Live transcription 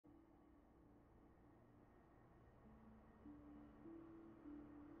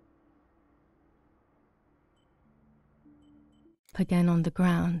again on the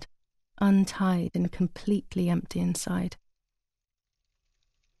ground, untied and completely empty inside.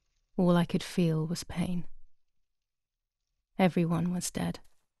 All I could feel was pain. Everyone was dead.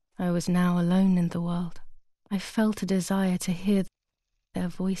 I was now alone in the world. I felt a desire to hear their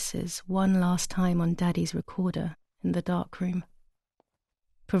voices one last time on Daddy's recorder in the dark room.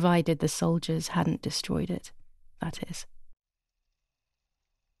 Provided the soldiers hadn't destroyed it, that is.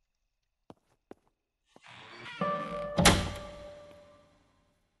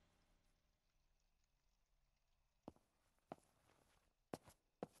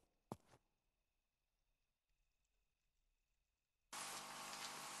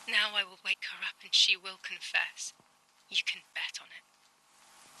 Now I will wake her up and she will confess. You can bet on it.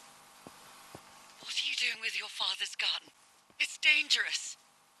 What are you doing with your father's gun? It's dangerous.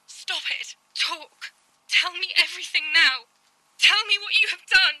 Stop it. Talk. Tell me everything now. Tell me what you have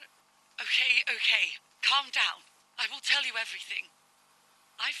done. Okay. Calm down. I will tell you everything.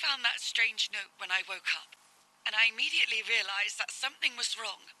 I found that strange note when I woke up, and I immediately realized that something was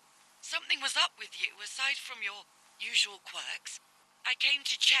wrong. Something was up with you, aside from your usual quirks. I came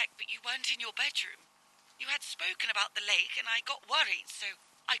to check, but you weren't in your bedroom. You had spoken about the lake, and I got worried, so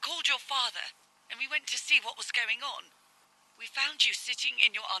I called your father, and we went to see what was going on. We found you sitting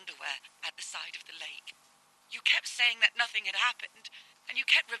in your underwear at the side of the lake. You kept saying that nothing had happened, and you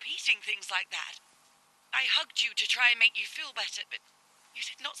kept repeating things like that. I hugged you to try and make you feel better, but you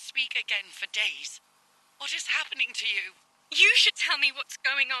did not speak again for days. What is happening to you? You should tell me what's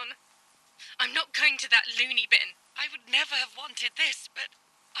going on. I'm not going to that loony bin. I would never have wanted this, but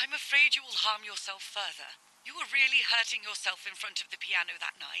I'm afraid you will harm yourself further. You were really hurting yourself in front of the piano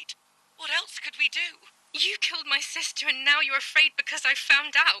that night. What else could we do? You killed my sister and now you're afraid because I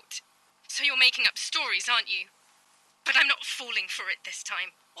found out. So you're making up stories, aren't you? But I'm not falling for it this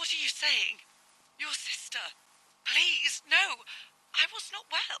time. What are you saying? Your sister? Please, no. I was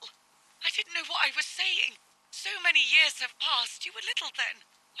not well. I didn't know what I was saying. So many years have passed. You were little then.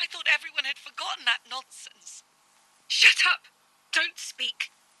 I thought everyone had forgotten that nonsense. Shut up! Don't speak.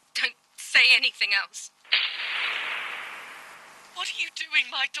 Don't say anything else. What are you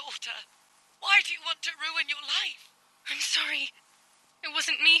doing, my daughter? Why do you want to ruin your life? I'm sorry. It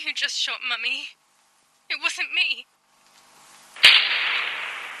wasn't me who just shot Mummy. It wasn't me.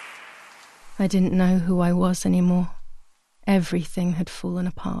 I didn't know who I was anymore. Everything had fallen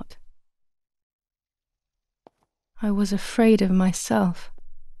apart. I was afraid of myself.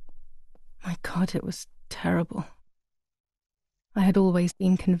 My God, it was terrible. I had always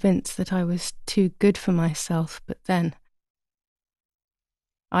been convinced that I was too good for myself, but then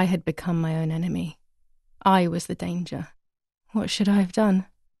I had become my own enemy. I was the danger. What should I have done?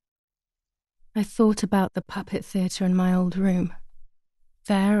 I thought about the puppet theatre in my old room.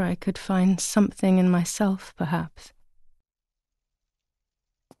 There I could find something in myself, perhaps.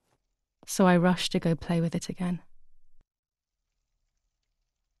 So I rushed to go play with it again.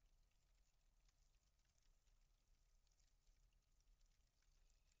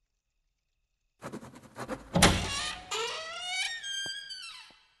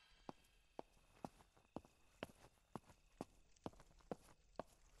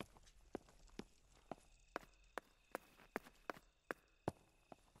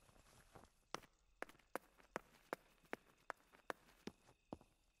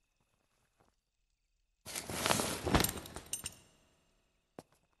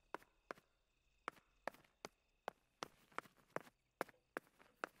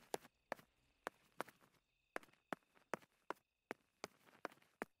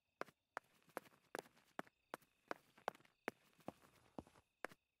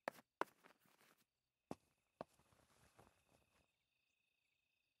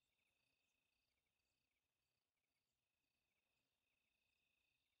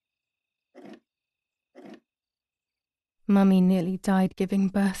 Mummy nearly died giving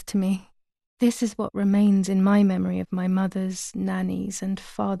birth to me. This is what remains in my memory of my mother's, nanny's, and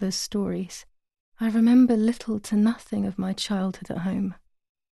father's stories. I remember little to nothing of my childhood at home.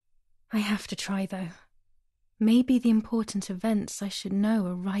 I have to try, though. Maybe the important events I should know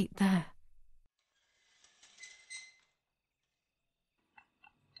are right there.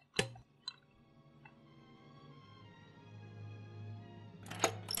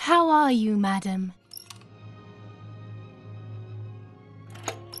 How are you, madam?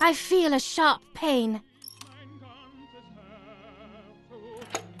 I feel a sharp pain.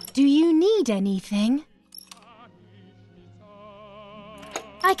 Do you need anything?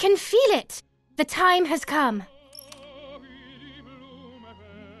 I can feel it. The time has come.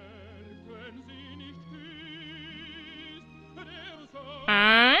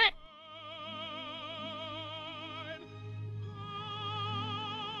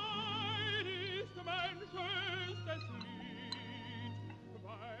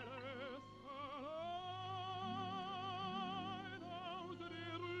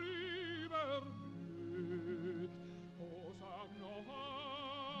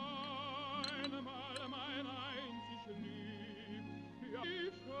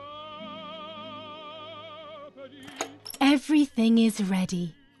 Everything is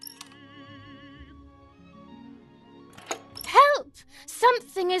ready. Help!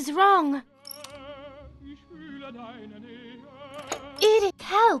 Something is wrong. Erich,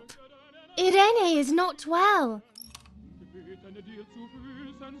 help! Irene is not well.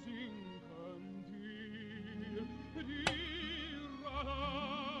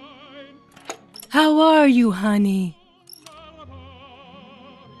 How are you, honey?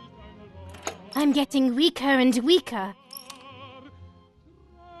 I'm getting weaker and weaker.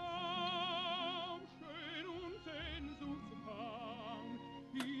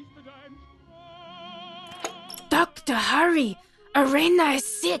 Doctor, hurry! Irena is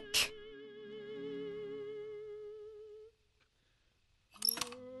sick!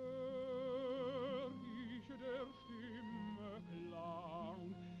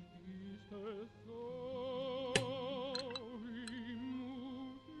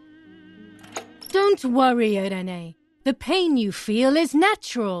 Don't worry, Irene. The pain you feel is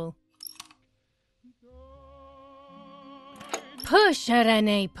natural. Push,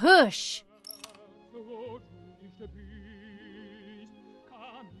 Irene, push!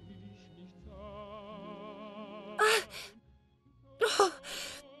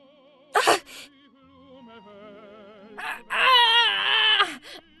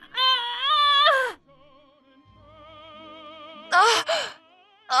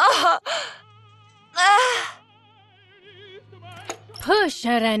 Push,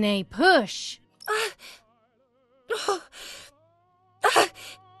 Irene, push!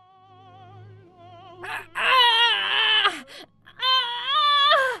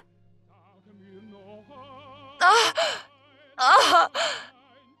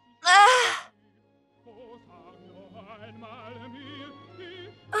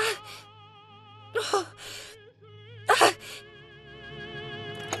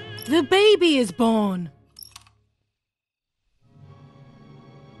 The baby is born!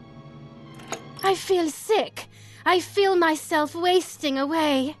 I feel sick. I feel myself wasting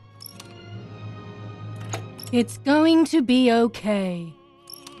away. It's going to be okay.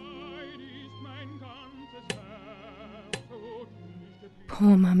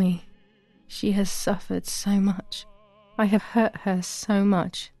 Poor Mummy. She has suffered so much. I have hurt her so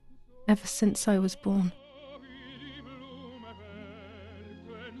much, ever since I was born.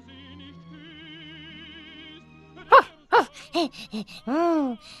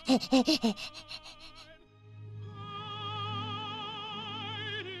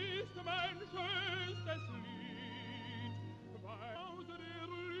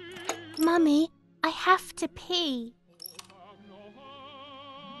 Mummy, I have to pee.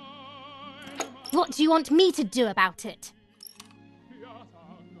 What do you want me to do about it?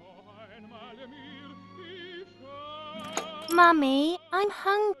 Mummy, I'm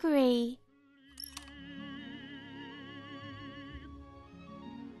hungry.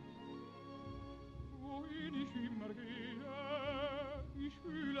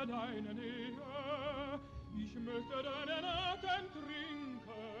 Ich möchte deinen Atem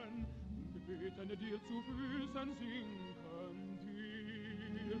trinken und beten dir zu Füßen sinken,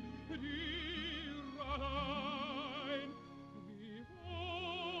 dir allein. Wie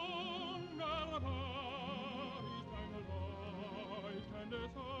wunderbar ist dein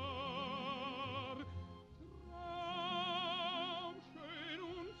leuchtendes Haar, traumschön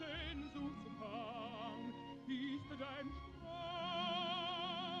und sehnsuchtsbang ist dein strahlender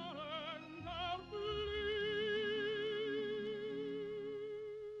Blick.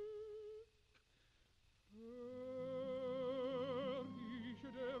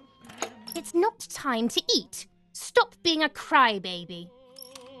 It's not time to eat. Stop being a crybaby.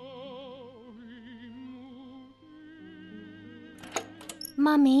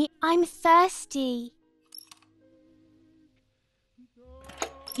 Mummy, I'm thirsty.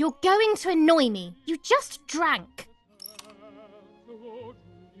 You're going to annoy me. You just drank.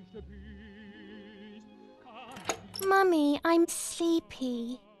 Mummy, I'm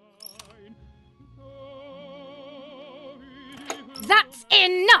sleepy. That's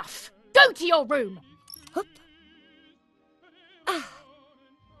enough! Go to your room! Hup.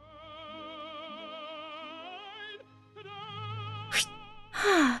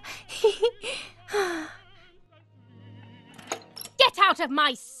 Get out of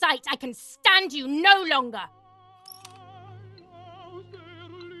my sight! I can stand you no longer!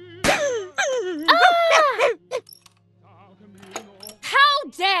 How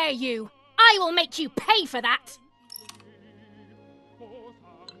dare you! I will make you pay for that!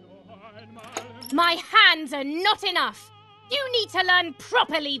 My hands are not enough! You need to learn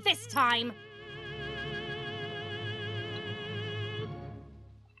properly this time!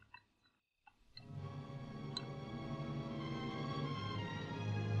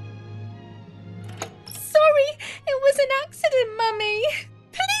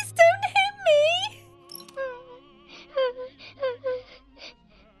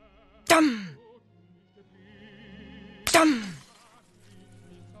 Dum! Dum!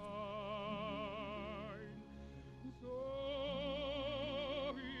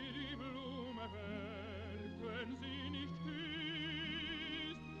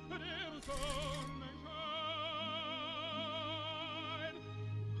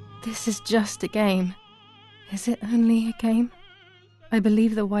 This is just a game. Is it only a game? I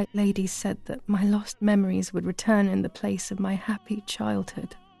believe the White Lady said that my lost memories would return in the place of my happy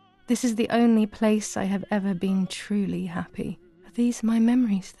childhood. This is the only place I have ever been truly happy. Are these my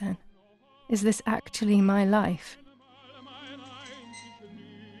memories, then? Is this actually my life?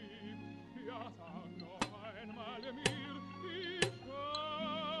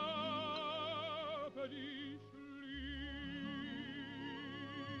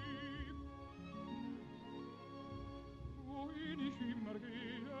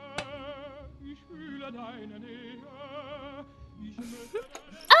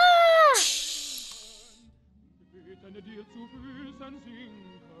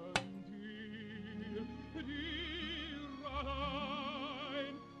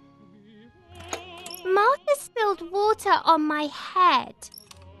 Martha spilled water on my head.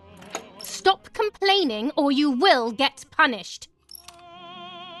 Stop complaining or you will get punished.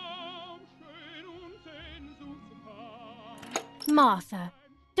 Martha,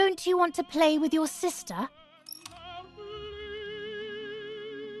 don't you want to play with your sister?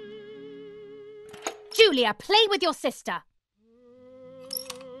 Giulia, play with your sister.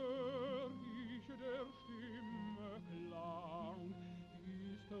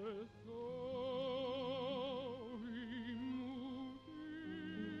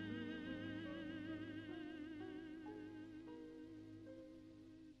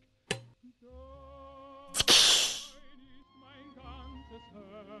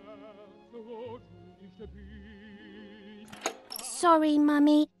 Sorry,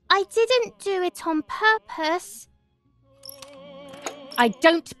 Mummy. I didn't do it on purpose. I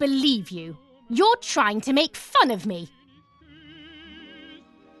don't believe you. You're trying to make fun of me.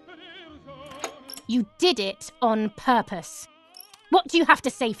 You did it on purpose. What do you have to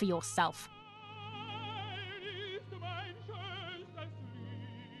say for yourself?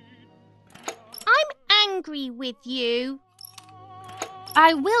 I'm angry with you.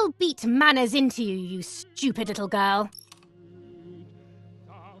 I will beat manners into you, you stupid little girl.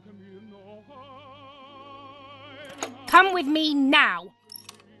 Come with me now.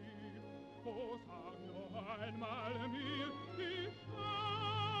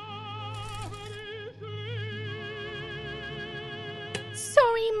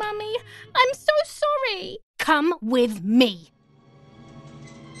 Sorry, Mummy. I'm so sorry. Come with me.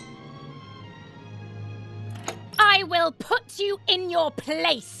 I will put you in your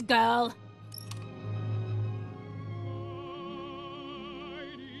place, girl.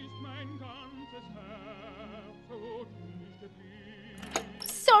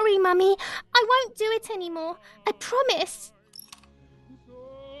 Sorry, Mummy. I won't do it anymore. I promise.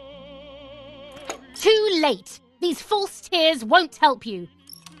 Too late. These false tears won't help you.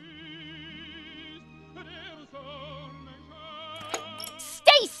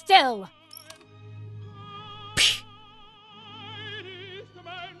 Stay still.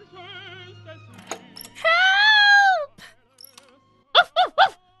 Help!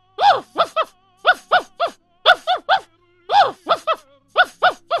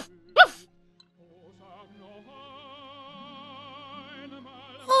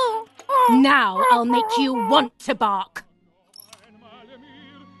 Now I'll make you want to bark.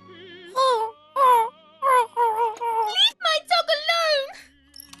 Leave my dog alone!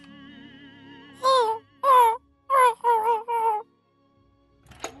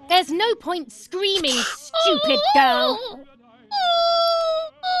 There's no point screaming, stupid girl.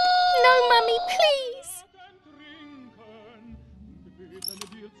 No, Mummy, please.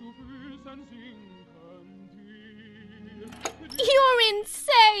 You're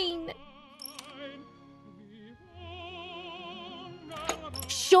insane.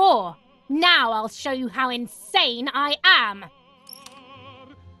 Sure. Now I'll show you how insane I am.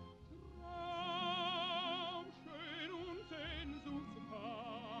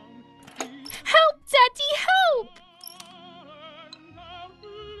 Help, Daddy, help!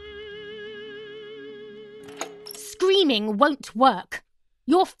 Screaming won't work.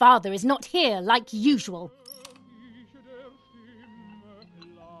 Your father is not here like usual.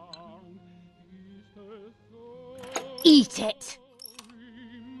 Eat it.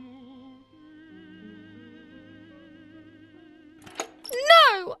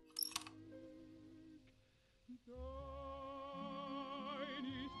 No!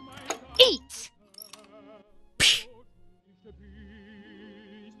 Eat.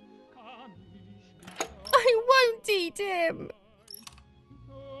 eat him.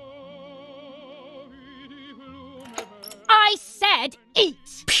 I said eat!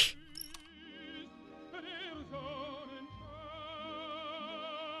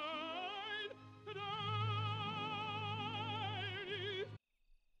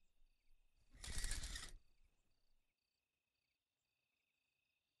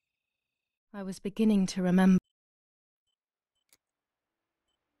 I was beginning to remember,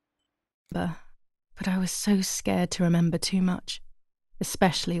 but I was so scared to remember too much,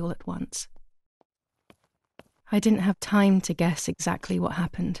 especially all at once. I didn't have time to guess exactly what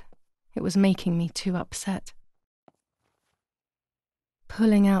happened. It was making me too upset.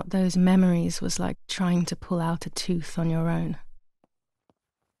 Pulling out those memories was like trying to pull out a tooth on your own.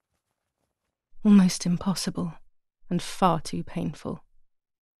 Almost impossible, and far too painful.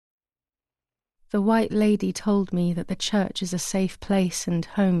 The White Lady told me that the church is a safe place and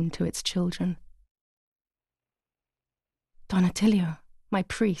home to its children. Don Attilio, my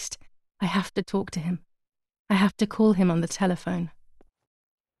priest, I have to talk to him. I have to call him on the telephone.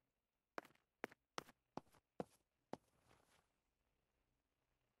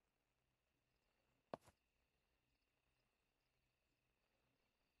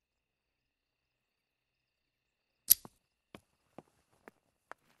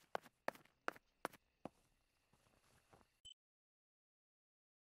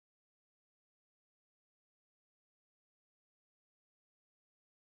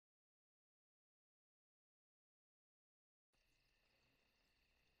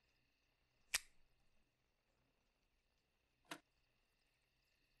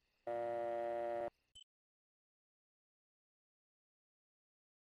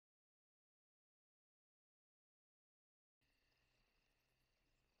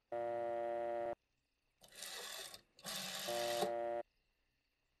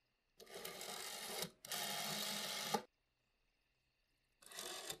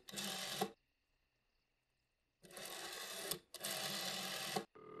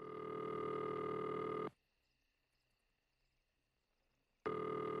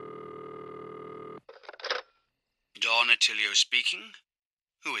 Don Attilio speaking.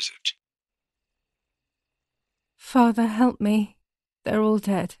 Who is it? Father, help me. They're all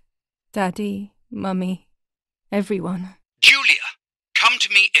dead. Daddy, Mummy, everyone. Giulia, come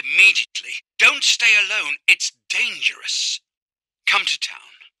to me immediately. Don't stay alone. It's dangerous. Come to town.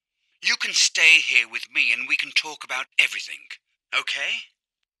 You can stay here with me and we can talk about everything. Okay?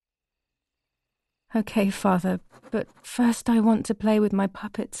 Okay, Father, but first I want to play with my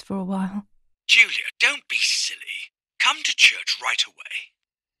puppets for a while. Giulia, don't be silly. Come to church right away.